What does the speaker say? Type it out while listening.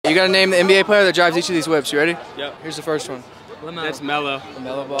You gotta name the NBA player that drives each of these whips. You ready? Yep. Here's the first one. That's Melo. The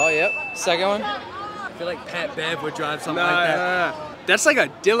Melo ball, yep. Second one. I feel like Pat Bev would drive something like that. That's like a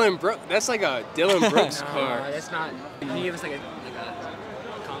Dylan Brooks. That's like a Dylan Brooks car. That's not. Can you give us like a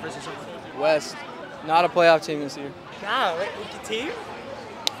conference or something? West. Not a playoff team this year. Nah, wait, team?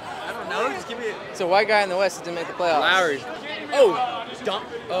 I don't know. Just give me. It's a white guy in the West that didn't make the playoffs. Lowry. Oh, not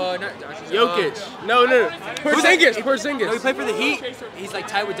Jokic. No. Porzingis. No, he played for the Heat. He's like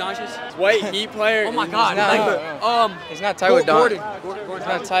tied with Doncic. White Heat player. Oh my God. No. He's not tied with Don. Gordon. He's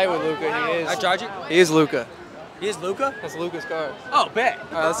not tied with Luka. He is. Dragic? He is Luka. He is Luka? That's Luka's card. Oh, bet. All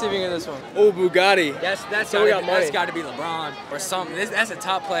right, let's see if we can get this one. Oh, Bugatti. That's So we got money. that's got to be LeBron or something. That's a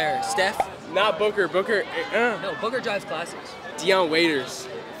top player. Steph? Not Booker. No, Booker drives classics. Deion Waiters.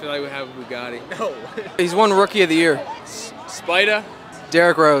 I feel like we have a Bugatti. No. He's won Rookie of the Year. Spider.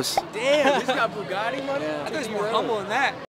 Derrick Rose. Damn, this got Bugatti money? Yeah. I thought he was more humble than that.